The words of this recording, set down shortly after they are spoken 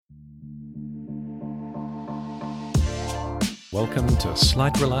Welcome to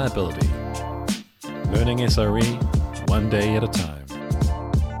Slight Reliability, learning SRE one day at a time.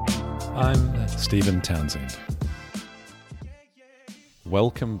 I'm Stephen Townsend.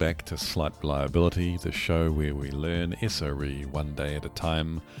 Welcome back to Slight Reliability, the show where we learn SRE one day at a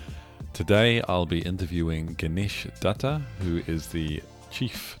time. Today I'll be interviewing Ganesh Datta, who is the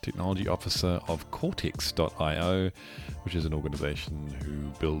Chief Technology Officer of Cortex.io, which is an organization who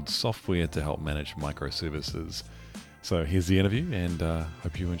builds software to help manage microservices. So here's the interview, and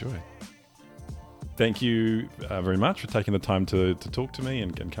hope you enjoy. Thank you very much for taking the time to talk to me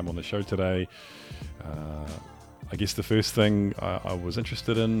and come on the show today. I guess the first thing I was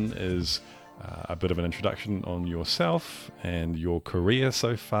interested in is a bit of an introduction on yourself and your career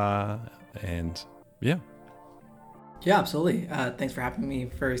so far, and yeah. Yeah, absolutely. Thanks for having me.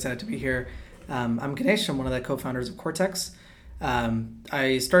 Very excited to be here. I'm Ganesh. I'm one of the co-founders of Cortex.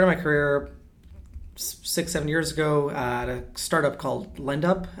 I started my career 6-7 years ago at a startup called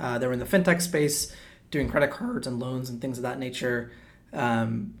LendUp. They were in the fintech space, doing credit cards and loans and things of that nature.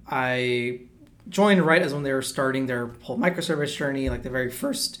 I joined right as when they were starting their whole microservice journey, like the very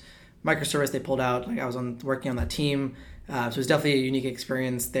first microservice they pulled out. Like I was working on that team, so it was definitely a unique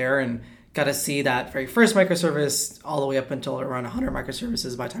experience there, and got to see that very first microservice all the way up until around 100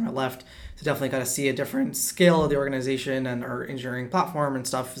 microservices by the time I left. So definitely got to see a different scale of the organization, and our engineering platform and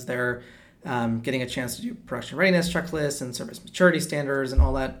stuff is there. Getting a chance to do production readiness checklists and service maturity standards and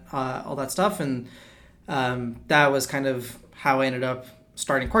all that stuff. And that was kind of how I ended up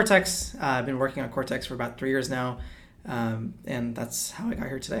starting Cortex. I've been working on Cortex for about 3 years now. And that's how I got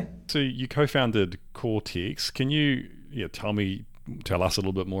here today. So you co-founded Cortex. Can you tell us a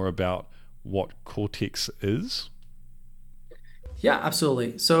little bit more about what Cortex is? Yeah,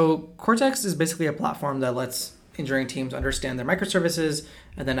 absolutely. So Cortex is basically a platform that lets engineering teams understand their microservices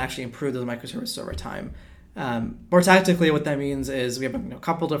and then actually improve those microservices over time. More tactically, what that means is we have a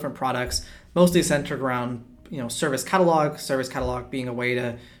couple different products, mostly centered around service catalog being a way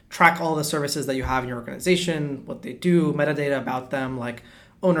to track all the services that you have in your organization, what they do, metadata about them, like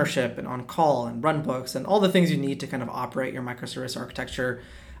ownership and on-call and runbooks and all the things you need to kind of operate your microservice architecture.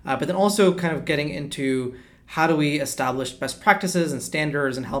 But then also kind of getting into how do we establish best practices and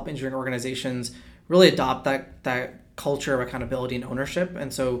standards and help engineering organizations really adopt that culture of accountability and ownership.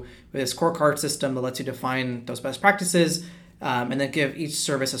 And so with a scorecard system that lets you define those best practices, and then give each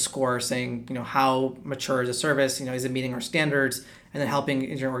service a score saying, how mature is a service, is it meeting our standards, and then helping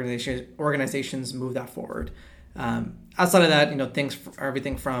engineering organizations move that forward. Outside of that,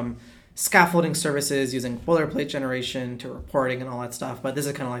 everything from scaffolding services using boilerplate generation to reporting and all that stuff. But this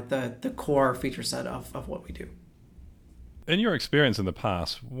is kind of like the core feature set of what we do. In your experience in the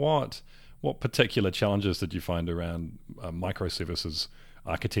past, what particular challenges did you find around microservices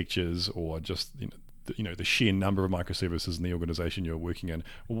architectures, or just the sheer number of microservices in the organization you're working in?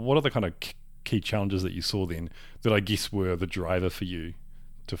 What are the kind of key challenges that you saw then that I guess were the driver for you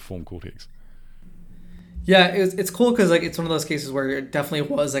to form Cortex? Yeah, it's cool because it's one of those cases where it definitely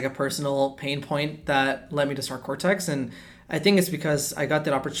was like a personal pain point that led me to start Cortex, and I think it's because I got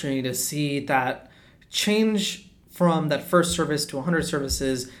that opportunity to see that change from that first service to 100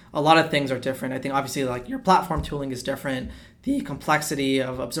 services. A lot of things are different. I think obviously your platform tooling is different. The complexity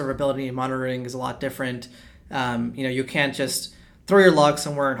of observability and monitoring is a lot different. You can't just throw your logs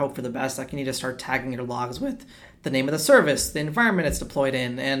somewhere and hope for the best. You need to start tagging your logs with the name of the service, the environment it's deployed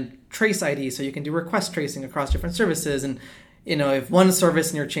in, and trace ID, so you can do request tracing across different services. And if one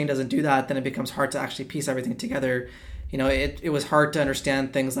service in your chain doesn't do that, then it becomes hard to actually piece everything together. It was hard to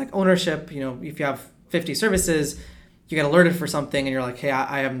understand things like ownership. If you have 50 services, you get alerted for something and you're like, hey,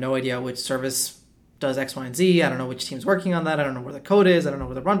 I have no idea which service does X, Y, and Z. I don't know which team's working on that. I don't know where the code is. I don't know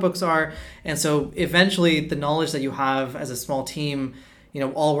where the runbooks are. And so eventually the knowledge that you have as a small team,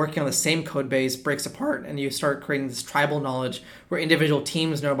 all working on the same code base, breaks apart, and you start creating this tribal knowledge where individual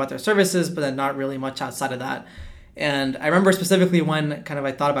teams know about their services, but then not really much outside of that. And I remember specifically when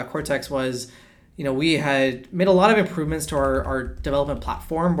I thought about Cortex was, we had made a lot of improvements to our development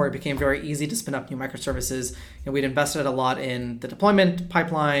platform where it became very easy to spin up new microservices. We'd invested a lot in the deployment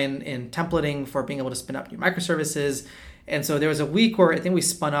pipeline, in templating for being able to spin up new microservices. And so there was a week where I think we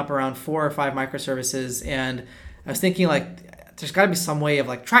spun up around 4 or 5 microservices, and I was thinking there's got to be some way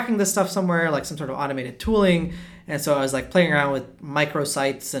of tracking this stuff somewhere, some sort of automated tooling. And so I was playing around with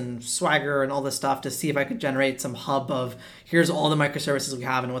microsites and Swagger and all this stuff to see if I could generate some hub of here's all the microservices we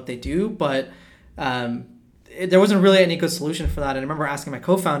have and what they do. But there wasn't really any good solution for that. And I remember asking my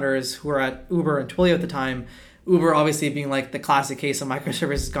co-founders who were at Uber and Twilio at the time, Uber obviously being the classic case of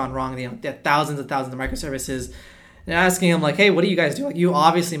microservices gone wrong. They had thousands and thousands of microservices. And asking them hey, what do you guys do? You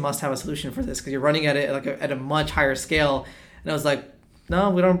obviously must have a solution for this because you're running at it at a much higher scale. And I was like, no,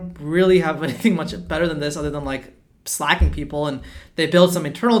 we don't really have anything much better than this other than like slacking people. And they build some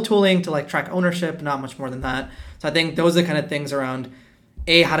internal tooling to like track ownership, not much more than that. So I think those are the kind of things around,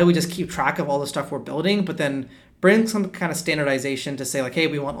 how do we just keep track of all the stuff we're building, but then bring some kind of standardization to say like, hey,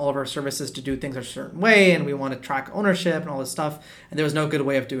 we want all of our services to do things a certain way, and we want to track ownership and all this stuff. And there was no good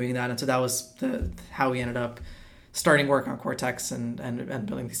way of doing that. And so that was how we ended up starting work on Cortex and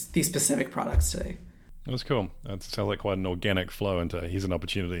building these specific products today. That was cool. That sounds like quite an organic flow into here's an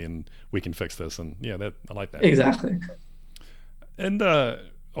opportunity and we can fix this. And yeah, I like that. Exactly. And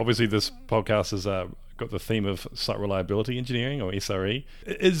obviously this podcast has got the theme of site reliability engineering, or SRE.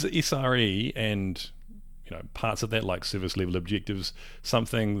 Is SRE and parts of that, like service level objectives,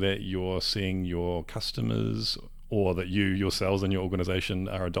 something that you're seeing your customers or that you yourselves and your organization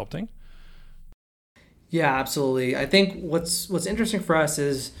are adopting? Yeah, absolutely. I think what's interesting for us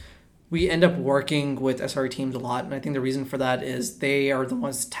is we end up working with SRE teams a lot. And I think the reason for that is they are the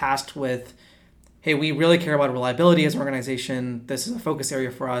ones tasked with, hey, we really care about reliability as an organization. This is a focus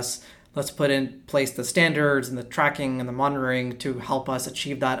area for us. Let's put in place the standards and the tracking and the monitoring to help us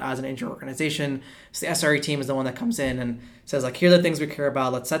achieve that as an engineering organization. So the SRE team is the one that comes in and says, like, here are the things we care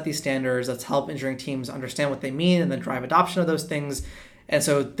about. Let's set these standards. Let's help engineering teams understand what they mean and then drive adoption of those things. And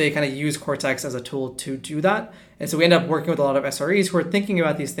so they kind of use Cortex as a tool to do that. And so we end up working with a lot of SREs who are thinking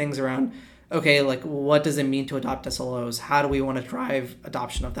about these things around, okay, like what does it mean to adopt SLOs? How do we want to drive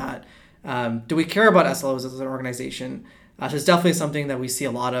adoption of that? Do we care about SLOs as an organization? So it's definitely something that we see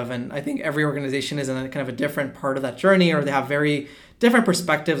a lot of. And I think every organization is in a kind of a different part of that journey, or they have very different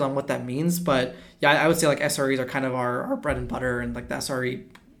perspectives on what that means. But yeah, I would say like SREs are kind of our bread and butter, and like the SRE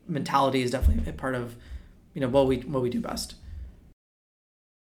mentality is definitely a part of, what we do best.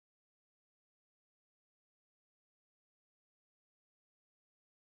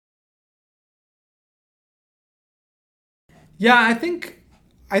 Yeah, I think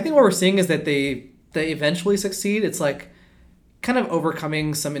what we're seeing is that they eventually succeed. It's like kind of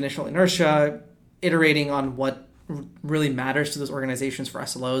overcoming some initial inertia, iterating on what really matters to those organizations for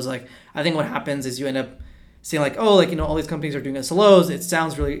SLOs. Like, I think what happens is you end up seeing like, oh, like, all these companies are doing SLOs. It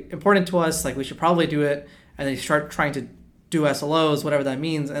sounds really important to us. Like, we should probably do it. And then you start trying to do SLOs, whatever that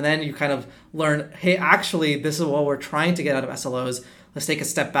means. And then you kind of learn, hey, actually, this is what we're trying to get out of SLOs. Let's take a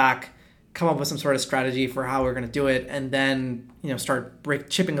step back, come up with some sort of strategy for how we're going to do it, and then, start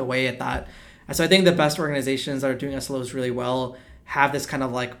chipping away at that. And so I think the best organizations that are doing SLOs really well have this kind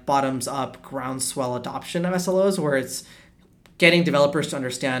of like bottoms up groundswell adoption of SLOs, where it's getting developers to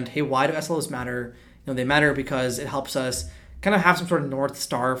understand, hey, why do SLOs matter? They matter because it helps us kind of have some sort of North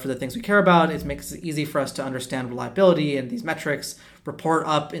Star for the things we care about. It makes it easy for us to understand reliability and these metrics, report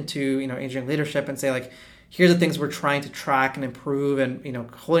up into, engineering leadership and say like, here's the things we're trying to track and improve, and,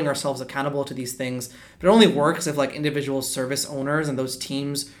 holding ourselves accountable to these things. But it only works if like individual service owners and those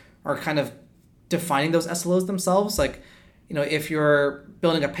teams are kind of defining those SLOs themselves. Like, if you're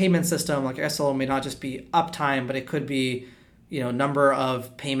building a payment system, like your SLO may not just be uptime, but it could be, number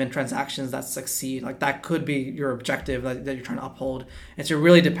of payment transactions that succeed. Like that could be your objective that you're trying to uphold. And so it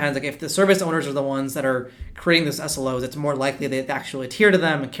really depends. Like if the service owners are the ones that are creating those SLOs, it's more likely they actually adhere to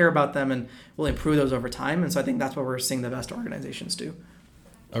them and care about them and will improve those over time. And so I think that's what we're seeing the best organizations do.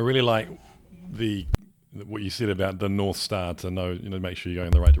 I really like what you said about the North Star to know, make sure you're going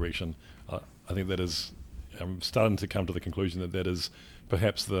in the right direction. I think that is, I'm starting to come to the conclusion that is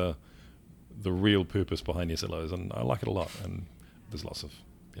perhaps the real purpose behind SLOs, and I like it a lot. And there's lots of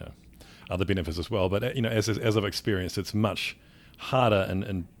other benefits as well. But as I've experienced, it's much harder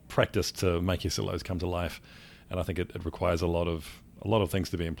in practice to make SLOs come to life, and I think it requires a lot of things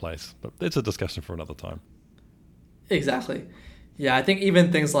to be in place. But it's a discussion for another time. Exactly. Yeah, I think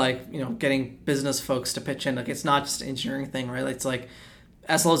even things like getting business folks to pitch in, like it's not just an engineering thing, right? It's like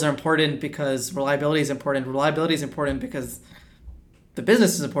SLOs are important because reliability is important. Reliability is important because the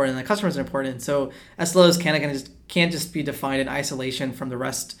business is important and the customers are important. So SLOs can't just be defined in isolation from the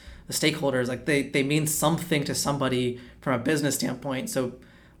rest of the stakeholders. Like they mean something to somebody from a business standpoint. So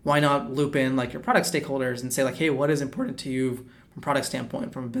why not loop in like your product stakeholders and say like, hey, what is important to you from a product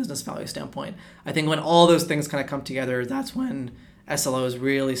standpoint, from a business value standpoint? I think when all those things kind of come together, that's when SLOs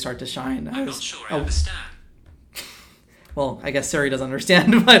really start to shine. I'm not sure I understand. Well, I guess Siri doesn't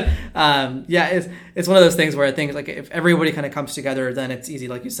understand, but it's one of those things where I think like if everybody kind of comes together, then it's easy,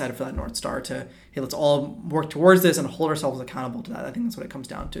 like you said, for that North Star to, hey, let's all work towards this and hold ourselves accountable to that. I think that's what it comes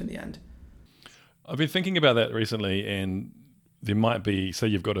down to in the end. I've been thinking about that recently, and there might be, say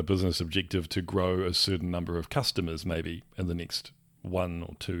you've got a business objective to grow a certain number of customers maybe in the next 1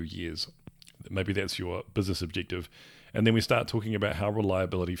 or 2 years. Maybe that's your business objective. And then we start talking about how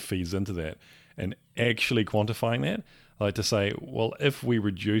reliability feeds into that and actually quantifying that. like to say, well, if we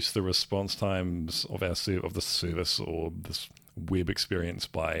reduce the response times of of the service or this web experience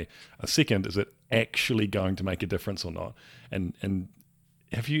by a second, is it actually going to make a difference or not? And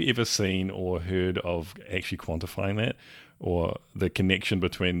have you ever seen or heard of actually quantifying that, or the connection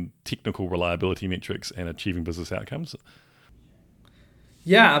between technical reliability metrics and achieving business outcomes?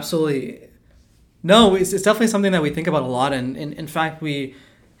 Yeah, absolutely. No, it's definitely something that we think about a lot. And in fact, we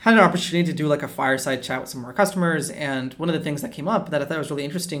had an opportunity to do like a fireside chat with some of our customers. And one of the things that came up that I thought was really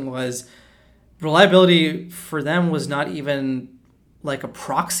interesting was reliability for them was not even like a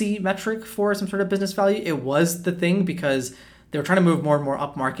proxy metric for some sort of business value. It was the thing because they were trying to move more and more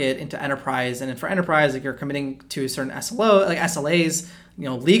upmarket into enterprise. And for enterprise, like you're committing to certain like SLAs,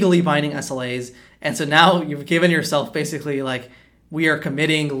 legally binding SLAs. And so now you've given yourself basically like, we are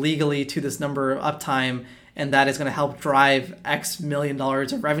committing legally to this number of uptime, and that is going to help drive X $1 million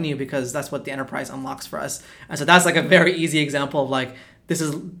of revenue because that's what the enterprise unlocks for us. And so that's like a very easy example of like, there's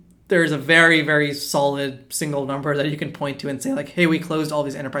a very, very solid single number that you can point to and say like, hey, we closed all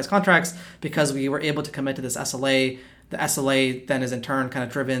these enterprise contracts because we were able to commit to this SLA. The SLA then is in turn kind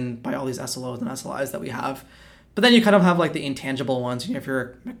of driven by all these SLOs and SLIs that we have. But then you kind of have like the intangible ones. If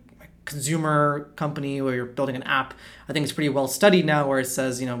you're a consumer company where you're building an app, I think it's pretty well studied now where it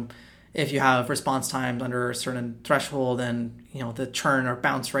says, if you have response times under a certain threshold, then, the churn or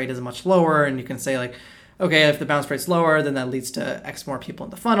bounce rate is much lower. And you can say like, okay, if the bounce rate's lower, then that leads to X more people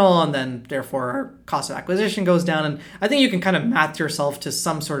in the funnel, and then therefore our cost of acquisition goes down. And I think you can kind of math yourself to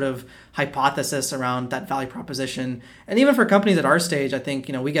some sort of hypothesis around that value proposition. And even for companies at our stage, I think,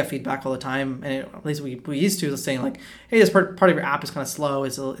 we get feedback all the time, and at least we used to, saying like, hey, this part of your app is kind of slow,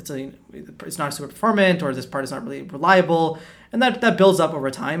 it's not super performant, or this part is not really reliable. And that builds up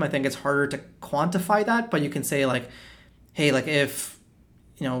over time. I think it's harder to quantify that, but you can say like, hey, like if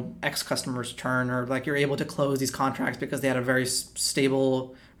X customers churn, or like you're able to close these contracts because they had a very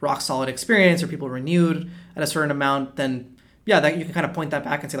stable, rock solid experience, or people renewed at a certain amount, then yeah, that you can kind of point that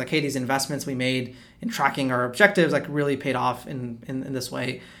back and say like, hey, these investments we made in tracking our objectives like really paid off in this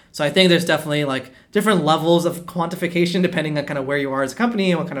way. So I think there's definitely like different levels of quantification depending on kind of where you are as a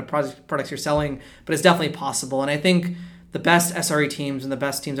company and what kind of products you're selling, but it's definitely possible. And I think the best SRE teams and the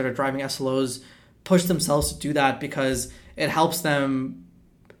best teams that are driving SLOs push themselves to do that because it helps them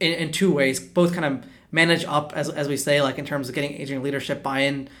in two ways, both kind of manage up, as we say, like in terms of getting agent leadership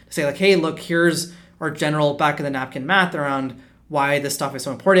buy-in to say like, hey, look, here's our general back of the napkin math around why this stuff is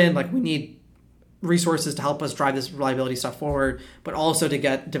so important. Like we need resources to help us drive this reliability stuff forward, but also to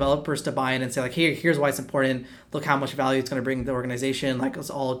get developers to buy in and say like, hey, here's why it's important. Look how much value it's going to bring the organization. Like let's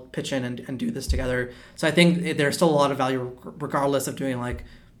all pitch in and do this together. So I think there's still a lot of value regardless of doing like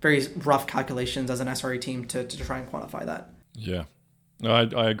very rough calculations as an SRE team to try and quantify that. Yeah. No,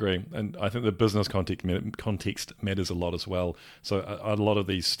 I agree. And I think the business context matters a lot as well. So a lot of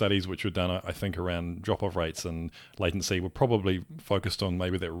these studies which were done, I think, around drop-off rates and latency were probably focused on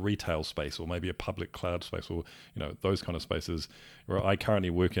maybe that retail space or maybe a public cloud space or, those kind of spaces where I currently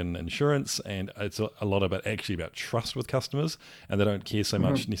work in insurance, and it's a lot about trust with customers, and they don't care so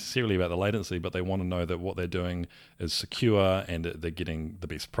much necessarily about the latency, but they want to know that what they're doing is secure and they're getting the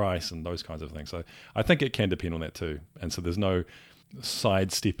best price and those kinds of things. So I think it can depend on that too. And so there's no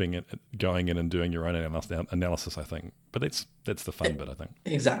sidestepping it, going in and doing your own analysis, I think. But that's the fun bit, I think.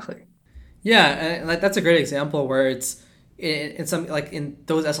 Exactly. Yeah, and like that's a great example where it's in some like in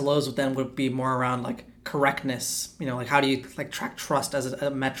those SLOs then would be more around like correctness. Like how do you like track trust as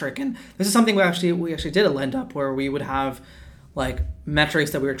a metric? And this is something we actually did at LendUp where we would have like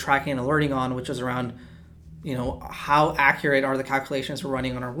metrics that we were tracking and alerting on, which was around how accurate are the calculations we're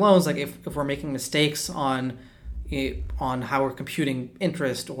running on our loans. Like if we're making mistakes on how we're computing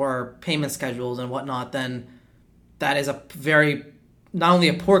interest or payment schedules and whatnot, then that is a very, not only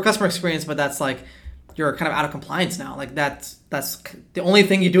a poor customer experience, but that's like, you're kind of out of compliance now. Like that's the only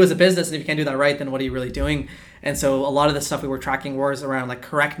thing you do as a business. And if you can't do that right, then what are you really doing? And so a lot of the stuff we were tracking was around like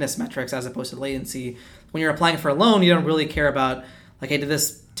correctness metrics as opposed to latency. When you're applying for a loan, you don't really care about like, hey, did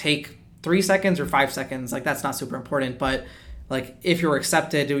this take 3 seconds or 5 seconds? Like that's not super important, but like if you're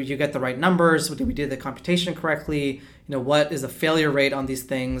accepted, do you get the right numbers? Did we do the computation correctly? What is the failure rate on these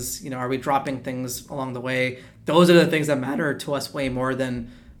things? Are we dropping things along the way? Those are the things that matter to us way more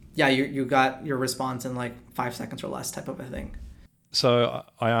than, yeah, you got your response in like 5 seconds or less type of a thing. So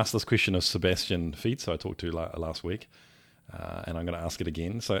I asked this question of Sebastian Feetz, who I talked to last week, and I'm going to ask it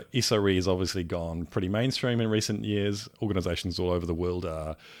again. So SRE has obviously gone pretty mainstream in recent years. Organizations all over the world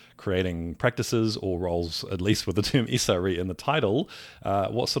are creating practices or roles, at least with the term SRE in the title.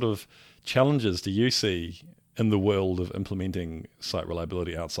 What sort of challenges do you see in the world of implementing site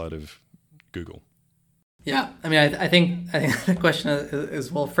reliability outside of Google? Yeah, I mean, I think the question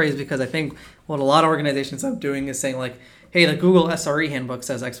is well phrased, because I think what a lot of organizations are doing is saying like, hey, the Google SRE handbook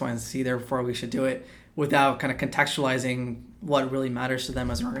says X, Y, and Z, therefore we should do it, without kind of contextualizing what really matters to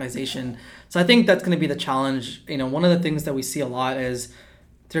them as an organization. So I think that's going to be the challenge. One of the things that we see a lot is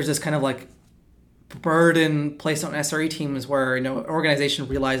there's this kind of like burden placed on SRE teams where an organization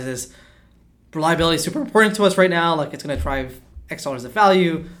realizes reliability is super important to us right now, like it's going to drive X dollars of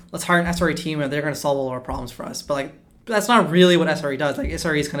value. Let's hire an SRE team and they're going to solve all our problems for us. But like that's not really what SRE does. Like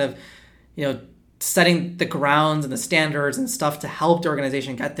SRE is kind of setting the grounds and the standards and stuff to help the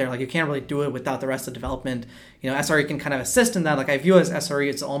organization get there. Like you can't really do it without the rest of development. SRE can kind of assist in that. Like I view as SRE,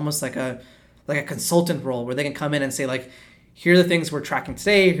 it's almost like a consultant role where they can come in and say like, here are the things we're tracking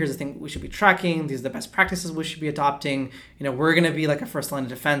today. Here's the thing we should be tracking. These are the best practices we should be adopting. We're going to be like a first line of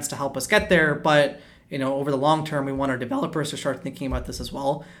defense to help us get there. But, over the long term, we want our developers to start thinking about this as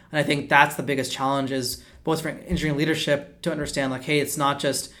well. And I think that's the biggest challenge, is both for engineering leadership to understand like, hey, it's not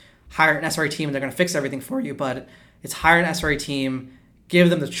just hire an SRE team and they're going to fix everything for you, but it's hire an SRE team, give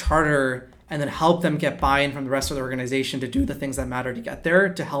them the charter, and then help them get buy-in from the rest of the organization to do the things that matter to get there,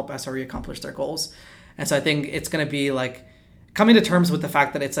 to help SRE accomplish their goals. And so I think it's going to be like coming to terms with the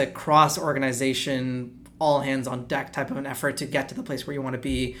fact that it's a cross-organization, all hands on deck type of an effort to get to the place where you want to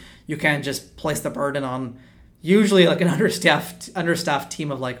be. You can't just place the burden on usually like an understaffed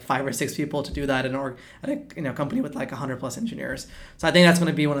team of like 5 or 6 people to do that at a company with like 100 plus engineers. So I think that's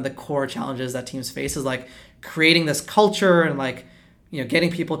going to be one of the core challenges that teams face, is like creating this culture and like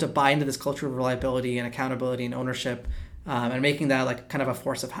getting people to buy into this culture of reliability and accountability and ownership, and making that like kind of a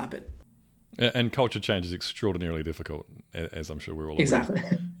force of habit. And culture change is extraordinarily difficult, as I'm sure we're all aware. Exactly.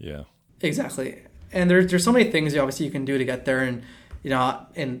 Yeah. Exactly. And there's so many things obviously you can do to get there, and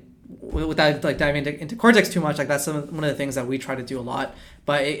and without like diving into Cortex too much, like that's one of the things that we try to do a lot.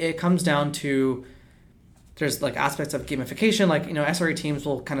 But it comes down to, there's like aspects of gamification, like SRE teams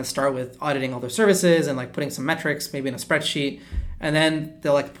will kind of start with auditing all their services and like putting some metrics maybe in a spreadsheet, and then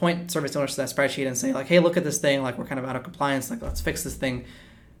they'll like point service owners to that spreadsheet and say like, hey, look at this thing, like we're kind of out of compliance, like let's fix this thing.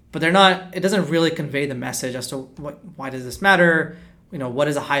 But it doesn't really convey the message as to why does this matter? What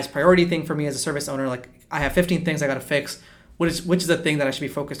is the highest priority thing for me as a service owner? Like I have 15 things I got to fix. Which is the thing that I should be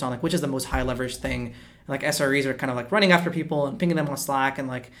focused on? Like which is the most high leverage thing? And like SREs are kind of like running after people and pinging them on Slack, and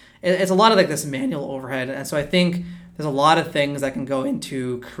like it's a lot of like this manual overhead. And so I think there's a lot of things that can go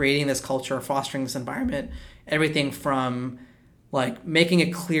into creating this culture, fostering this environment. Everything from like making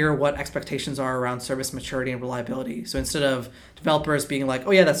it clear what expectations are around service maturity and reliability. So instead of developers being like,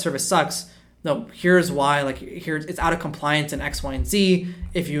 oh yeah, that service sucks, no, here's why, like here it's out of compliance in X, Y, and Z.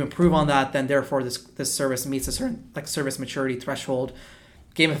 If you improve on that, then therefore this service meets a certain like service maturity threshold.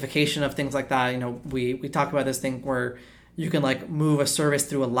 Gamification of things like that. We talk about this thing where you can like move a service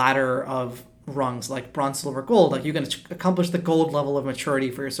through a ladder of rungs, like bronze, silver, gold. Like you can accomplish the gold level of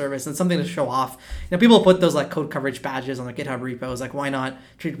maturity for your service, and something to show off. People put those like code coverage badges on their GitHub repos. Like why not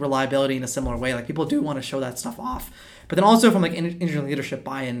treat reliability in a similar way? Like people do want to show that stuff off. But then also from like engineering leadership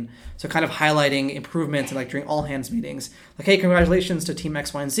buy-in, so kind of highlighting improvements and like during all hands meetings, like, hey, congratulations to team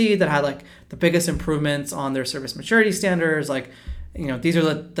X, Y, and Z that had like the biggest improvements on their service maturity standards. Like, these are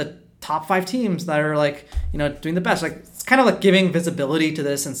the top 5 teams that are like, doing the best. Like it's kind of like giving visibility to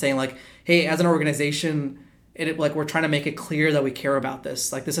this and saying like, hey, as an organization, like we're trying to make it clear that we care about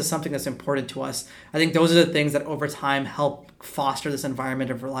this. Like this is something that's important to us. I think those are the things that over time help foster this environment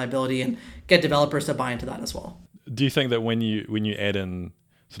of reliability and get developers to buy into that as well. Do you think that when you add in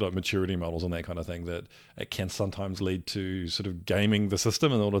sort of maturity models and that kind of thing, that it can sometimes lead to sort of gaming the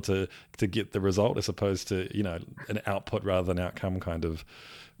system in order to get the result, as opposed to an output rather than outcome kind of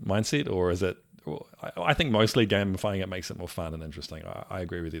mindset? Or is it? I think mostly gamifying it makes it more fun and interesting. I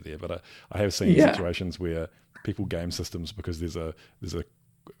agree with you there, but I have seen situations where people game systems because there's a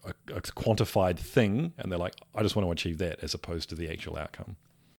quantified thing, and they're like, I just want to achieve that, as opposed to the actual outcome.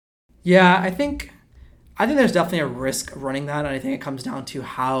 Yeah, I think there's definitely a risk of running that, and I think it comes down to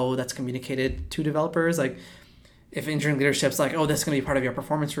how that's communicated to developers. Like, if engineering leadership's like, oh, this is going to be part of your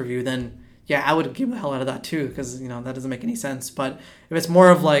performance review, then yeah, I would give the hell out of that too, because that doesn't make any sense. But if it's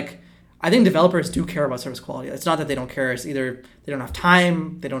more of like, I think developers do care about service quality. It's not that they don't care. It's either they don't have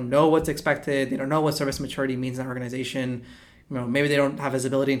time, they don't know what's expected, they don't know what service maturity means in an organization. Maybe they don't have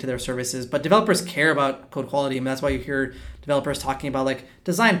visibility into their services, but developers care about code quality. And that's why you hear developers talking about like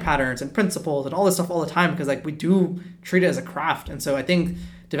design patterns and principles and all this stuff all the time, because like we do treat it as a craft. And so I think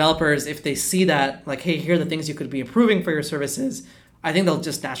developers, if they see that, like, hey, here are the things you could be improving for your services, I think they'll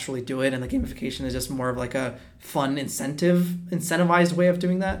just naturally do it. And the gamification is just more of like a fun incentivized way of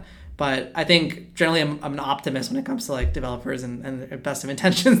doing that. But I think generally I'm an optimist when it comes to like developers and best of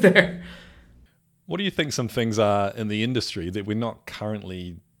intentions there. What do you think some things are in the industry that we're not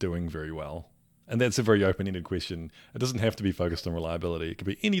currently doing very well? And that's a very open-ended question. It doesn't have to be focused on reliability. It could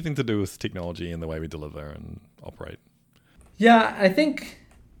be anything to do with technology and the way we deliver and operate. Yeah, I think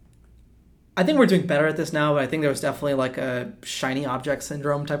we're doing better at this now, but I think there was definitely like a shiny object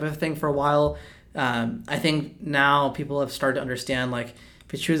syndrome type of thing for a while. I think now people have started to understand, like,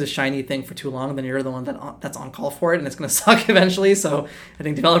 if you choose a shiny thing for too long, then you're the one that's on call for it, and it's going to suck eventually. So I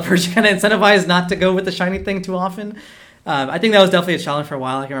think developers are kind of incentivized not to go with the shiny thing too often. I think that was definitely a challenge for a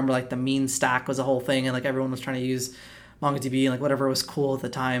while. Like, I remember like the mean stack was a whole thing, and like everyone was trying to use MongoDB and like whatever was cool at the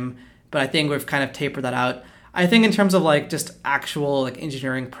time. But I think we've kind of tapered that out. I think in terms of like just actual like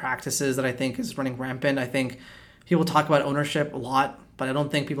engineering practices that I think is running rampant, I think people talk about ownership a lot, but I don't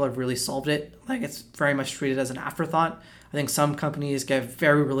think people have really solved it. Like, it's very much treated as an afterthought. I think some companies get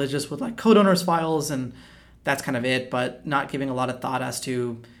very religious with like code owners files, and that's kind of it, but not giving a lot of thought as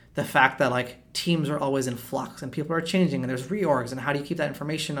to the fact that like teams are always in flux and people are changing and there's reorgs, and how do you keep that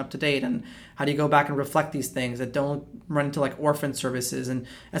information up to date, and how do you go back and reflect these things that don't run into like orphan services, and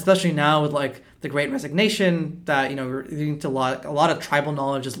especially now with like the Great Resignation, that, you know, leading to a lot of tribal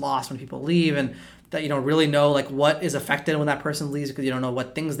knowledge is lost when people leave, and that you don't really know like what is affected when that person leaves because you don't know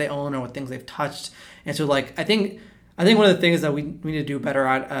what things they own or what things they've touched. And so like I think one of the things that we need to do better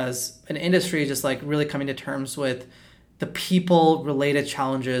at as an industry is just like really coming to terms with the people related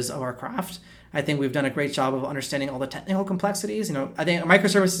challenges of our craft. I think we've done a great job of understanding all the technical complexities. You know, I think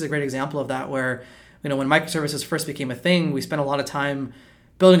microservices is a great example of that, where, you know, when microservices first became a thing, we spent a lot of time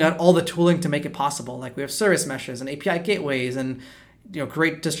building out all the tooling to make it possible. Like, we have service meshes and API gateways and, you know,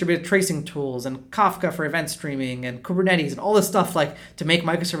 great distributed tracing tools and Kafka for event streaming and Kubernetes and all this stuff, like, to make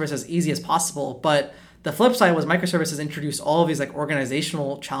microservices as easy as possible. But the flip side was microservices introduced all of these like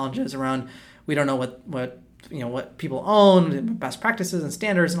organizational challenges around, we don't know what people own, best practices and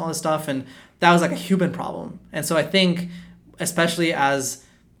standards and all this stuff. And that was like a human problem. And so I think, especially as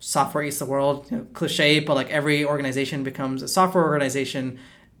software eats the world, you know, cliche, but like every organization becomes a software organization,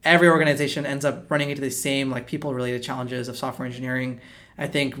 every organization ends up running into the same like people related challenges of software engineering. I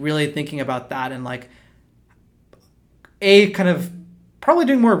think really thinking about that and like kind of probably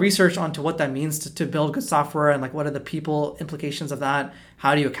doing more research onto what that means to build good software, and like what are the people implications of that.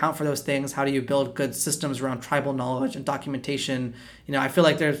 How do you account for those things? How do you build good systems around tribal knowledge and documentation? You know, I feel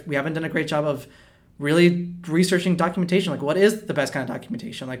like we haven't done a great job of really researching documentation. Like, what is the best kind of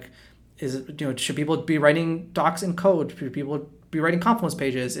documentation? Like, should people be writing docs in code? Should people be writing Confluence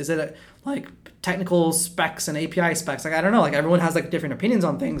pages? Is it like technical specs and API specs? Like, I don't know. Like, everyone has like different opinions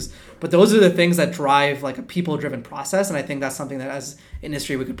on things, but those are the things that drive like a people-driven process. And I think that's something that as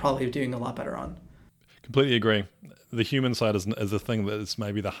industry we could probably be doing a lot better on. Completely agree. The human side is the thing that is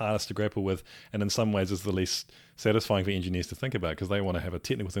maybe the hardest to grapple with, and in some ways is the least satisfying for engineers to think about, because they want to have a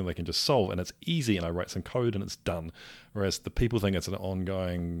technical thing they can just solve and it's easy and I write some code and it's done. Whereas the people think it's an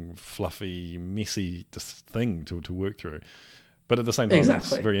ongoing, fluffy, messy thing to work through. But at the same time,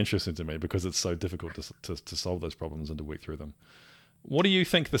 Exactly. It's very interesting to me because it's so difficult to solve those problems and to work through them. What do you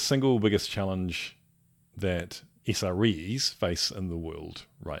think the single biggest challenge that SREs face in the world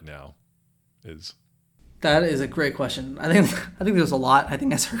right now is? That is a great question. I think there's a lot. I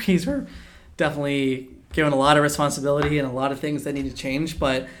think SREs are definitely given a lot of responsibility and a lot of things that need to change.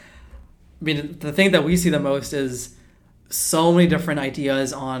 But I mean, the thing that we see the most is so many different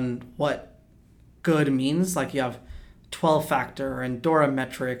ideas on what good means. Like, you have 12-factor and DORA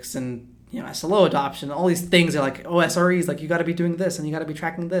metrics and, you know, SLO adoption. All these things are like, oh, SREs, like, you got to be doing this and you got to be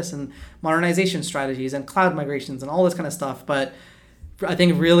tracking this, and modernization strategies and cloud migrations and all this kind of stuff. But I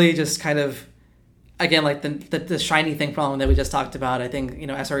think really just kind of, again, like the shiny thing problem that we just talked about, I think, you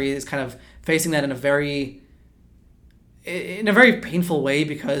know, SRE is kind of facing that in a very painful way,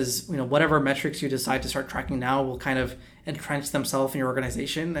 because, you know, whatever metrics you decide to start tracking now will kind of entrench themselves in your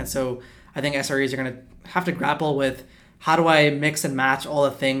organization. And so I think SREs are going to have to grapple with, how do I mix and match all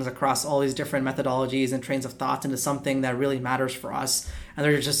the things across all these different methodologies and trains of thoughts into something that really matters for us? And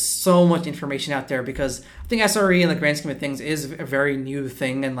there's just so much information out there, because I think SRE in the grand scheme of things is a very new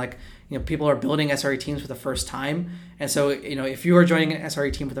thing, and like, you know, people are building SRE teams for the first time. And so, you know, if you are joining an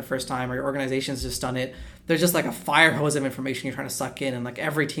SRE team for the first time, or your organization's just done it, there's just like a fire hose of information you're trying to suck in, and like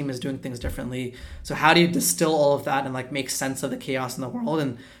every team is doing things differently. So how do you distill all of that and like make sense of the chaos in the world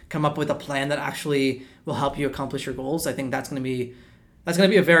and come up with a plan that actually will help you accomplish your goals? I think that's going to be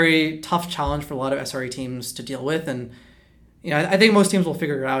a very tough challenge for a lot of SRE teams to deal with. And, you know, I think most teams will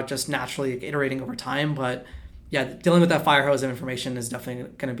figure it out just naturally, iterating over time. But yeah, dealing with that fire hose of information is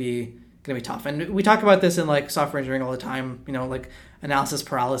definitely going to be tough. And we talk about this in like software engineering all the time. You know, like, analysis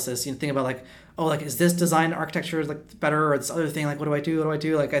paralysis. You think about like, oh, like is this design architecture like better or this other thing? Like, what do I do? What do I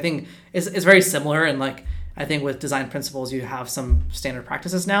do? Like, I think it's very similar. And like, I think with design principles, you have some standard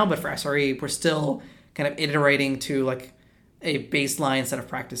practices now, but for SRE, we're still kind of iterating to like a baseline set of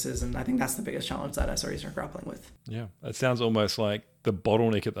practices. And I think that's the biggest challenge that SREs are grappling with. Yeah, it sounds almost like the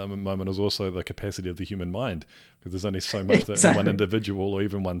bottleneck at the moment is also the capacity of the human mind, because there's only so much that one individual or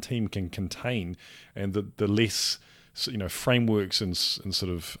even one team can contain, and the less frameworks and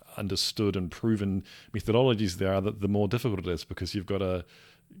sort of understood and proven methodologies there are, the more difficult it is, because you've got to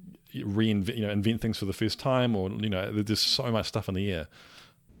invent things for the first time, or there's so much stuff in the air.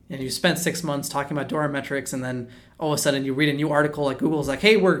 And you spent 6 months talking about DORA metrics, and then all of a sudden you read a new article, like Google's like,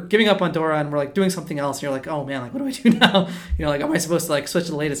 hey, we're giving up on DORA and we're like doing something else. And you're like, oh man, like what do I do now? Like, am I supposed to like switch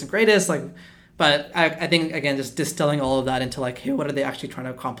to the latest and greatest? Like, but I think again, just distilling all of that into like, hey, what are they actually trying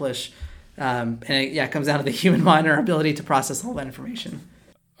to accomplish? And it comes down to the human mind and our ability to process all that information.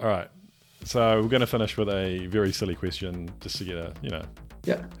 All right. So we're going to finish with a very silly question just to get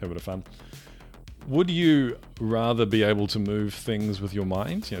have a bit of fun. Would you rather be able to move things with your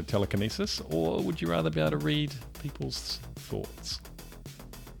mind, telekinesis, or would you rather be able to read people's thoughts?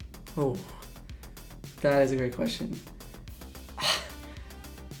 Oh, that is a great question.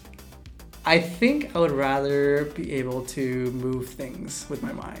 I think I would rather be able to move things with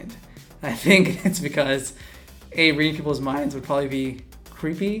my mind. I think it's because reading people's minds would probably be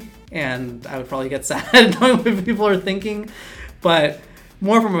creepy, and I would probably get sad knowing what people are thinking. But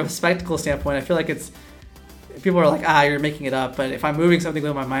more from a spectacle standpoint, I feel like people are like, you're making it up. But if I'm moving something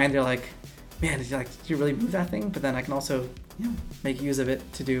with my mind, they're like, man, did you really move that thing? But then I can also make use of it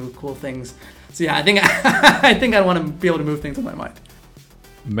to do cool things. So yeah, I think I'd want to be able to move things with my mind.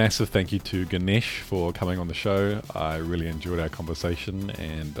 Massive thank you to Ganesh for coming on the show. I really enjoyed our conversation,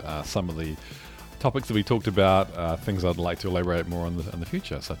 and some of the topics that we talked about are things I'd like to elaborate more on in the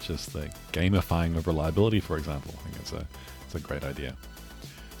future, such as the gamifying of reliability, for example. I think it's a great idea.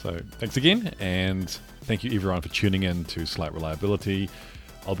 So thanks again, and thank you everyone for tuning in to Slight Reliability.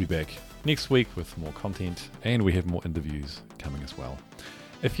 I'll be back next week with more content, and we have more interviews coming as well.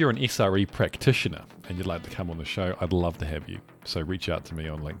 If you're an SRE practitioner and you'd like to come on the show, I'd love to have you. So reach out to me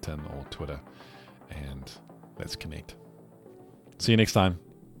on LinkedIn or Twitter, and let's connect. See you next time.